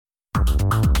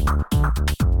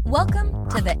Welcome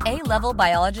to the A-Level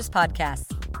Biologist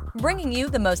Podcast, bringing you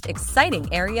the most exciting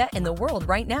area in the world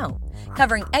right now,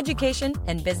 covering education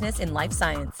and business in life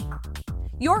science.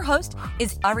 Your host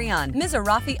is Ariane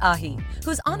Mizrafi Ahi,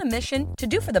 who's on a mission to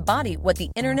do for the body what the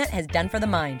internet has done for the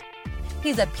mind.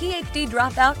 He's a PhD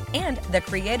dropout and the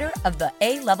creator of the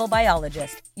A-Level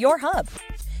Biologist, your hub.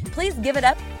 Please give it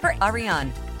up for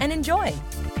Ariane and enjoy.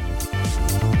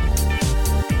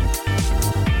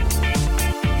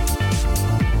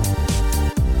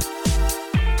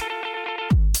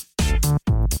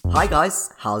 Hi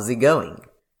guys, how's it going?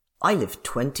 I lived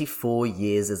 24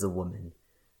 years as a woman,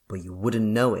 but you wouldn't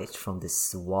know it from this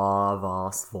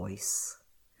suave-ass voice.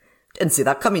 Didn't see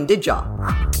that coming, did ya?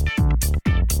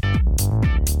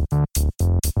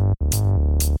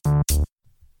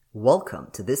 Welcome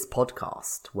to this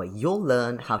podcast where you'll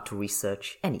learn how to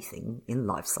research anything in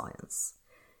life science.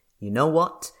 You know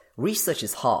what? Research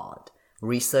is hard.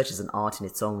 Research is an art in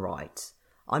its own right.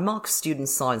 I mark student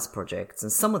science projects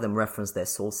and some of them reference their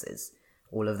sources.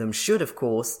 All of them should, of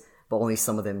course, but only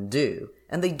some of them do,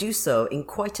 and they do so in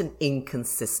quite an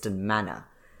inconsistent manner.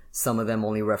 Some of them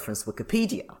only reference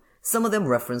Wikipedia, some of them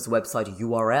reference website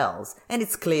URLs, and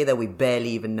it's clear that we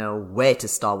barely even know where to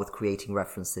start with creating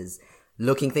references,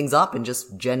 looking things up and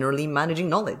just generally managing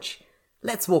knowledge.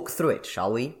 Let's walk through it,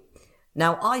 shall we?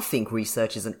 Now, I think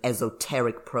research is an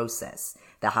esoteric process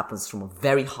that happens from a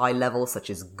very high level, such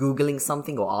as Googling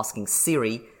something or asking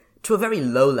Siri, to a very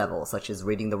low level, such as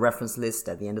reading the reference list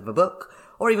at the end of a book,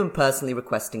 or even personally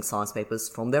requesting science papers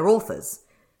from their authors.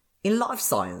 In life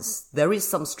science, there is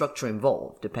some structure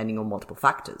involved, depending on multiple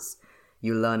factors.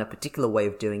 You learn a particular way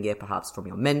of doing it, perhaps from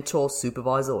your mentor,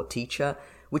 supervisor, or teacher,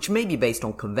 which may be based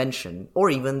on convention,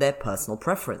 or even their personal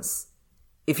preference.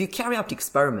 If you carry out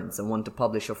experiments and want to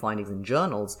publish your findings in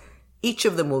journals, each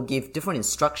of them will give different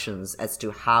instructions as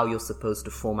to how you're supposed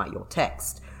to format your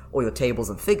text, or your tables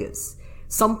and figures.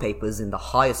 Some papers in the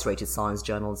highest rated science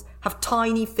journals have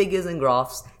tiny figures and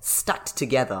graphs stacked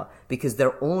together because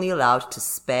they're only allowed to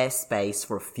spare space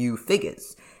for a few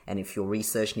figures. And if your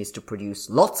research needs to produce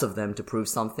lots of them to prove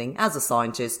something, as a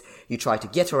scientist, you try to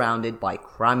get around it by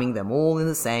cramming them all in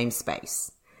the same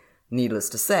space. Needless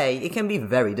to say, it can be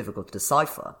very difficult to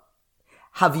decipher.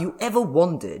 Have you ever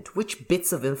wondered which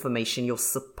bits of information you're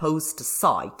supposed to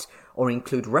cite or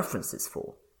include references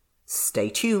for? Stay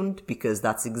tuned, because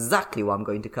that's exactly what I'm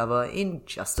going to cover in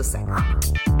just a second.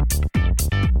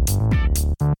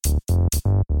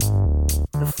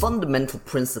 The fundamental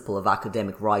principle of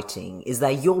academic writing is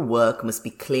that your work must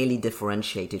be clearly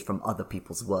differentiated from other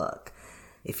people's work.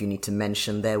 If you need to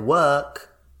mention their work,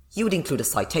 you would include a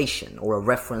citation or a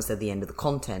reference at the end of the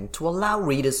content to allow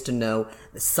readers to know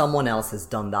that someone else has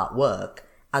done that work,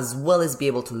 as well as be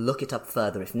able to look it up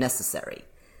further if necessary.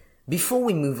 Before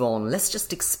we move on, let's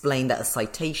just explain that a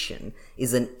citation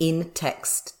is an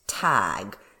in-text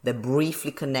tag that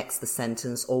briefly connects the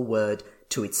sentence or word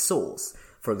to its source,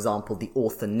 for example, the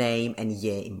author name and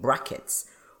year in brackets,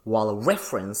 while a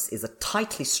reference is a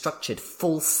tightly structured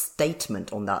full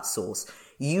statement on that source,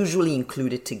 usually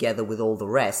included together with all the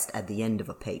rest at the end of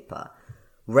a paper.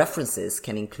 References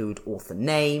can include author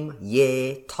name,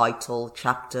 year, title,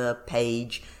 chapter,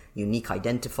 page, unique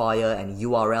identifier, and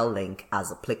URL link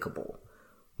as applicable.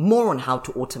 More on how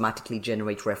to automatically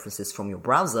generate references from your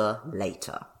browser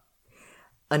later.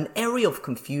 An area of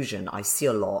confusion I see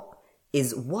a lot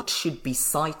is what should be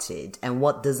cited and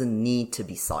what doesn't need to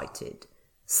be cited.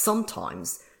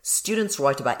 Sometimes students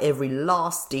write about every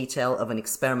last detail of an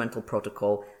experimental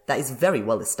protocol that is very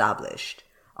well established.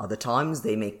 Other times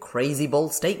they make crazy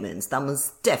bold statements that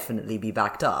must definitely be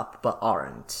backed up, but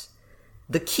aren't.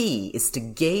 The key is to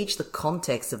gauge the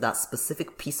context of that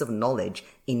specific piece of knowledge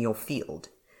in your field.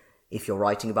 If you're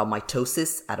writing about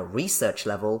mitosis at a research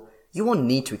level, you won't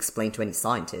need to explain to any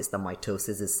scientist that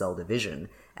mitosis is cell division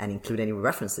and include any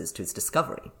references to its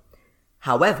discovery.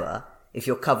 However, if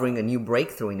you're covering a new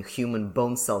breakthrough in human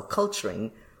bone cell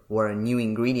culturing, where a new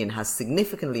ingredient has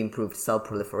significantly improved cell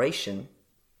proliferation,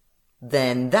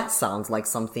 then that sounds like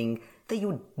something that you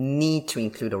would need to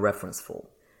include a reference for.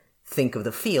 Think of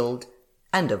the field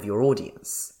and of your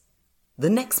audience. The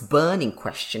next burning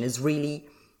question is really,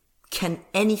 can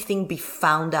anything be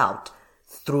found out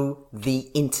through the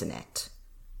internet?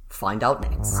 Find out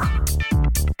next.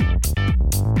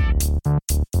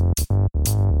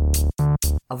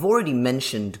 I've already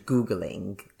mentioned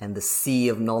Googling and the sea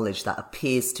of knowledge that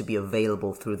appears to be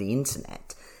available through the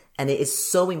internet, and it is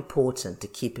so important to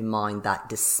keep in mind that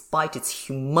despite its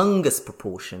humongous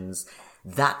proportions,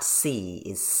 that sea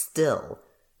is still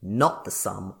not the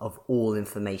sum of all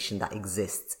information that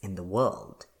exists in the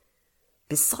world.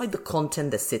 beside the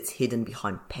content that sits hidden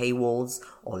behind paywalls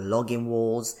or login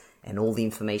walls and all the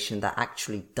information that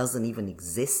actually doesn't even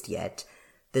exist yet,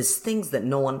 there's things that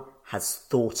no one has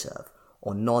thought of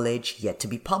or knowledge yet to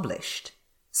be published.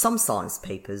 Some science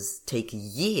papers take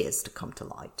years to come to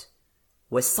light.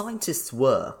 Where scientists'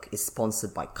 work is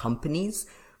sponsored by companies,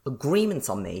 agreements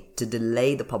are made to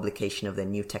delay the publication of their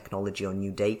new technology or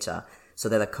new data so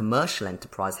that a commercial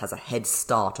enterprise has a head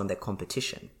start on their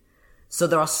competition. So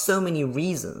there are so many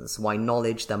reasons why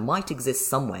knowledge that might exist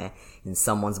somewhere in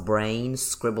someone's brain,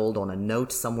 scribbled on a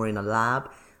note somewhere in a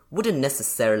lab, wouldn't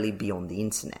necessarily be on the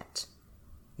internet.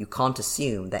 You can't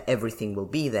assume that everything will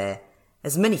be there,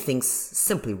 as many things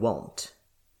simply won't.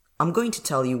 I'm going to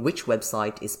tell you which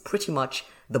website is pretty much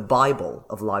the Bible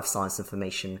of life science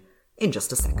information in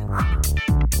just a second.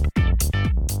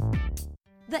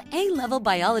 The A-Level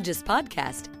Biologist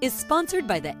podcast is sponsored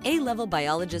by the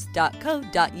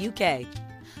alevelbiologist.co.uk,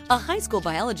 a high school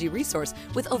biology resource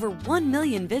with over 1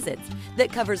 million visits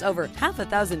that covers over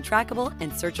 6,000 trackable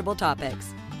and searchable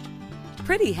topics.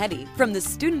 Pretty Hetty from the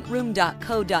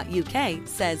studentroom.co.uk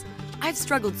says, I've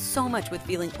struggled so much with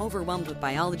feeling overwhelmed with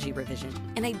biology revision,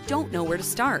 and I don't know where to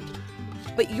start.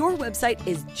 But your website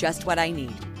is just what I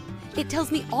need. It tells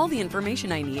me all the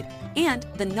information I need and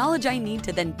the knowledge I need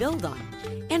to then build on.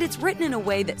 And it's written in a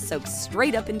way that soaks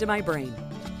straight up into my brain.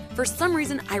 For some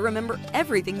reason, I remember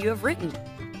everything you have written.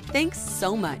 Thanks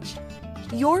so much.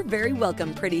 You're very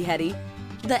welcome, Pretty Hetty.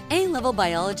 The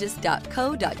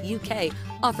alevelbiologist.co.uk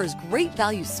offers great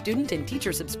value student and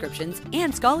teacher subscriptions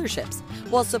and scholarships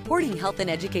while supporting health and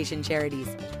education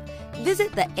charities.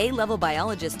 Visit the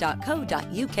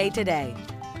alevelbiologist.co.uk today.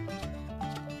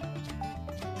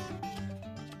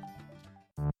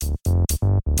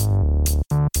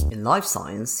 In life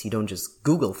science, you don't just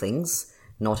Google things,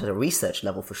 not at a research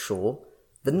level for sure.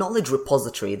 The knowledge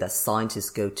repository that scientists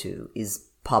go to is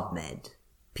PubMed,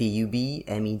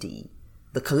 PubMed,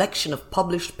 the collection of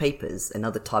published papers and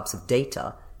other types of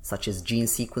data, such as gene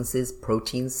sequences,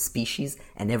 proteins, species,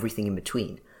 and everything in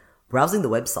between. Browsing the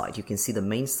website, you can see the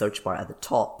main search bar at the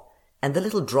top and the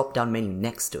little drop-down menu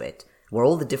next to it, where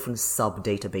all the different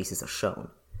sub-databases are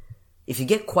shown. If you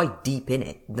get quite deep in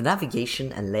it, the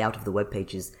navigation and layout of the web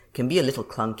pages can be a little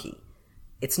clunky.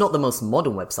 It's not the most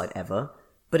modern website ever,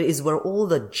 but it is where all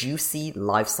the juicy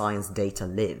life science data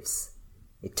lives.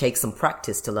 It takes some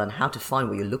practice to learn how to find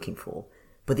what you're looking for,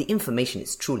 but the information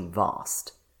is truly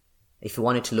vast. If you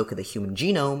wanted to look at the human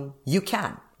genome, you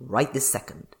can, right this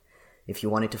second. If you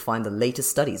wanted to find the latest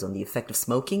studies on the effect of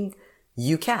smoking,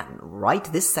 you can, right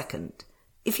this second.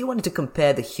 If you wanted to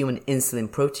compare the human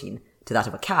insulin protein to that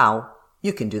of a cow,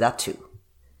 you can do that too.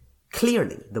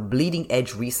 Clearly, the bleeding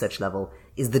edge research level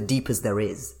is the deepest there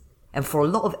is, and for a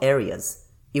lot of areas,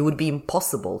 it would be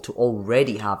impossible to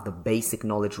already have the basic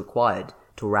knowledge required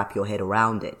to wrap your head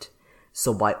around it.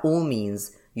 So by all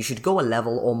means, you should go a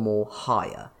level or more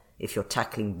higher if you're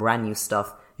tackling brand new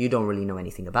stuff you don't really know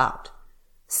anything about.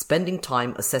 Spending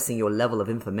time assessing your level of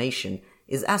information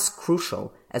is as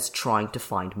crucial as trying to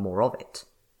find more of it.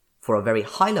 For a very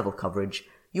high level coverage,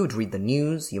 you would read the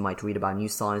news, you might read about new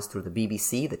science through the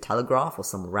BBC, the Telegraph, or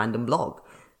some random blog.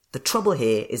 The trouble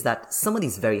here is that some of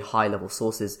these very high level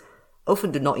sources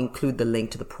often do not include the link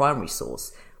to the primary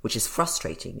source, which is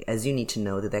frustrating as you need to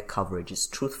know that their coverage is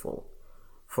truthful.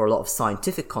 For a lot of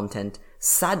scientific content,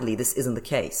 sadly this isn't the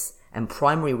case, and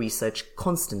primary research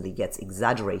constantly gets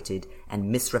exaggerated and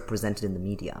misrepresented in the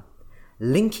media.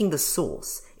 Linking the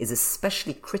source is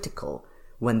especially critical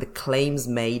when the claims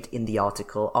made in the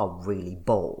article are really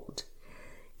bold.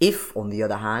 If, on the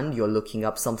other hand, you're looking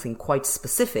up something quite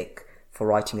specific for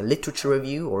writing a literature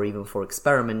review or even for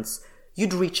experiments,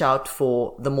 you'd reach out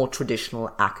for the more traditional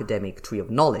academic tree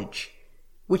of knowledge,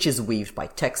 which is weaved by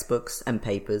textbooks and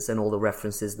papers and all the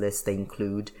references lists they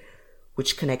include,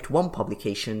 which connect one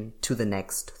publication to the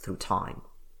next through time.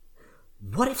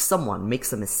 What if someone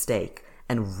makes a mistake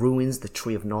and ruins the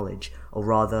tree of knowledge, or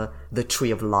rather, the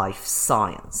tree of life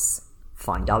science?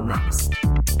 Find out next.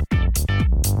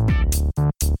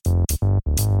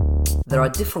 There are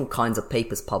different kinds of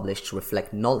papers published to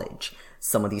reflect knowledge.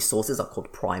 Some of these sources are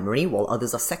called primary, while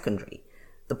others are secondary.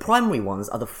 The primary ones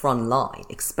are the front line,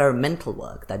 experimental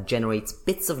work that generates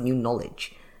bits of new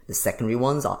knowledge. The secondary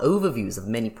ones are overviews of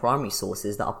many primary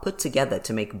sources that are put together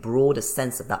to make broader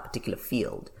sense of that particular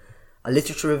field. A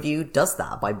literature review does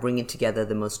that by bringing together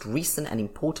the most recent and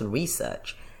important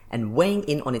research and weighing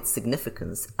in on its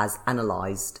significance as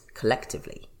analyzed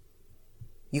collectively.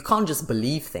 You can't just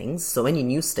believe things, so any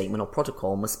news statement or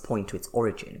protocol must point to its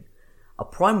origin. A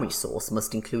primary source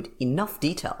must include enough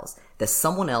details that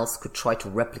someone else could try to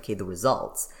replicate the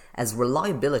results, as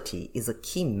reliability is a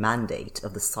key mandate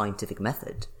of the scientific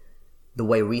method. The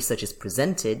way research is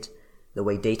presented, the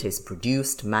way data is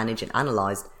produced, managed, and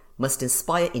analyzed must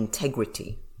inspire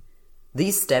integrity.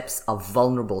 These steps are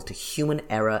vulnerable to human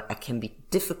error and can be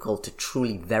difficult to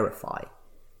truly verify.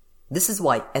 This is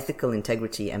why ethical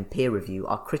integrity and peer review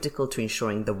are critical to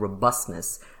ensuring the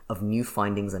robustness of new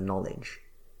findings and knowledge.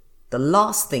 The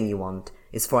last thing you want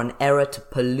is for an error to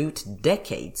pollute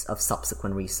decades of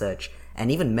subsequent research and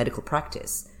even medical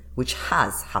practice, which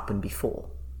has happened before.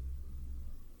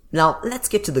 Now, let's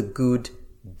get to the good,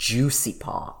 juicy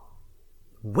part.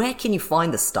 Where can you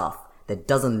find the stuff that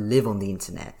doesn't live on the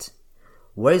internet?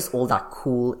 Where is all that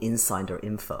cool insider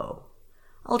info?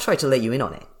 I'll try to let you in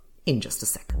on it in just a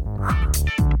second.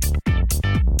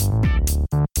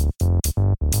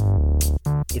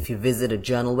 If you visit a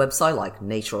journal website like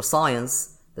Nature or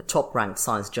Science, the top-ranked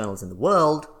science journals in the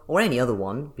world, or any other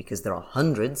one, because there are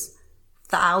hundreds,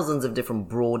 thousands of different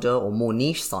broader or more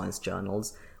niche science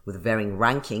journals with varying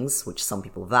rankings, which some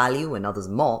people value and others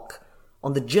mock,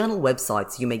 on the journal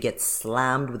websites you may get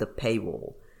slammed with a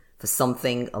paywall for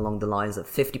something along the lines of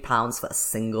 £50 for a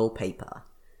single paper.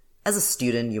 As a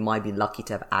student, you might be lucky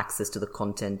to have access to the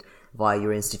content via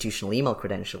your institutional email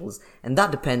credentials, and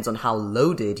that depends on how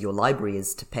loaded your library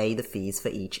is to pay the fees for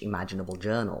each imaginable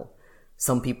journal.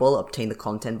 Some people obtain the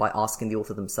content by asking the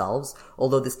author themselves,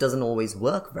 although this doesn't always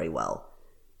work very well.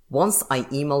 Once I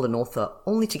emailed an author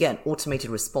only to get an automated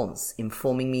response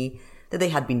informing me that they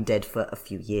had been dead for a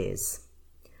few years.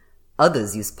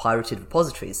 Others use pirated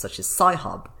repositories such as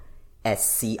Sci-Hub,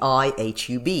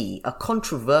 SCIHUB, a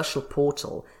controversial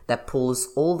portal that pulls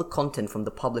all the content from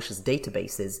the publisher's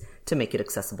databases to make it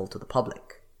accessible to the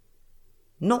public.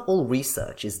 Not all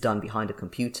research is done behind a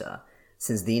computer,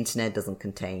 since the internet doesn't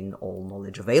contain all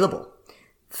knowledge available.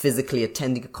 Physically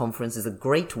attending a conference is a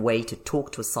great way to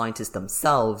talk to a scientist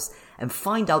themselves and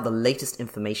find out the latest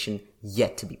information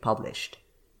yet to be published.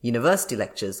 University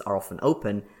lectures are often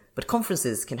open, but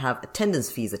conferences can have attendance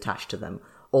fees attached to them,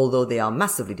 although they are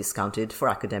massively discounted for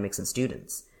academics and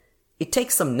students. It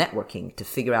takes some networking to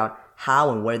figure out how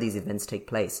and where these events take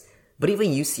place, but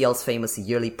even UCL's famous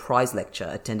yearly prize lecture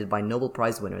attended by Nobel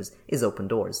Prize winners is open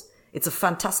doors. It's a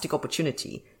fantastic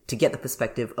opportunity to get the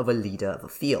perspective of a leader of a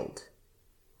field.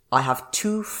 I have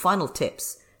 2 final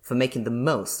tips for making the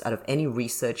most out of any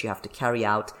research you have to carry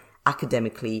out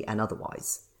academically and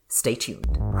otherwise. Stay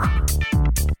tuned.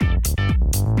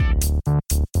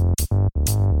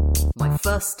 My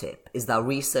first tip is that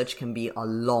research can be a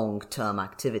long-term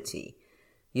activity.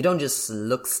 You don't just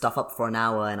look stuff up for an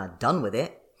hour and are done with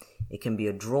it. It can be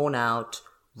a drawn-out,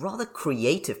 rather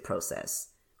creative process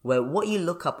where what you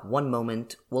look up one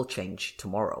moment will change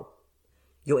tomorrow.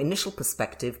 Your initial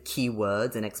perspective,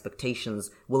 keywords, and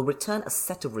expectations will return a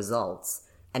set of results,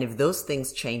 and if those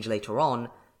things change later on,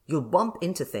 you'll bump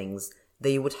into things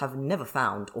that you would have never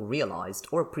found or realized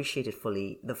or appreciated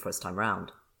fully the first time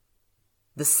round.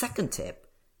 The second tip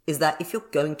is that if you're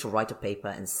going to write a paper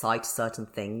and cite certain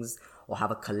things or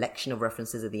have a collection of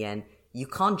references at the end, you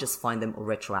can't just find them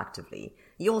retroactively.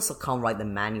 You also can't write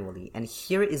them manually, and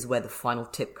here is where the final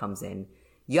tip comes in.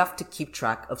 You have to keep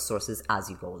track of sources as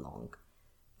you go along.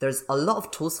 There's a lot of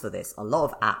tools for this, a lot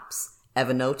of apps.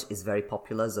 Evernote is very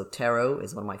popular, Zotero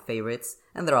is one of my favorites,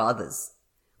 and there are others.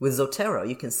 With Zotero,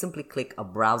 you can simply click a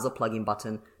browser plugin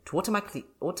button to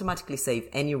automatically save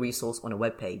any resource on a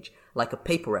web page, like a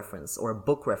paper reference or a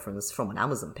book reference from an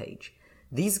Amazon page.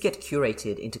 These get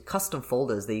curated into custom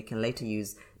folders that you can later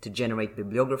use to generate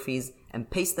bibliographies and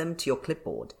paste them to your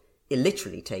clipboard. It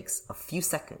literally takes a few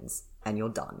seconds and you're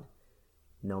done.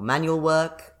 No manual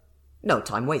work, no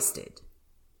time wasted.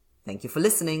 Thank you for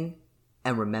listening,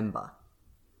 and remember,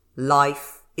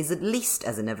 life is at least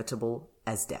as inevitable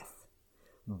as death.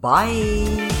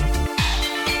 Bye!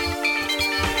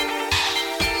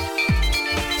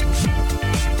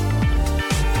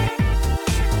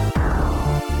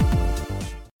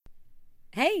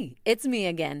 Hey, it's me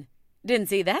again. Didn't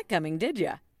see that coming, did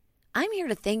ya? I'm here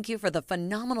to thank you for the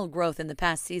phenomenal growth in the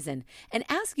past season and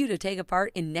ask you to take a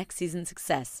part in next season's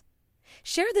success.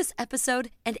 Share this episode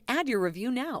and add your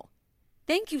review now.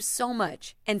 Thank you so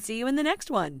much, and see you in the next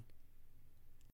one.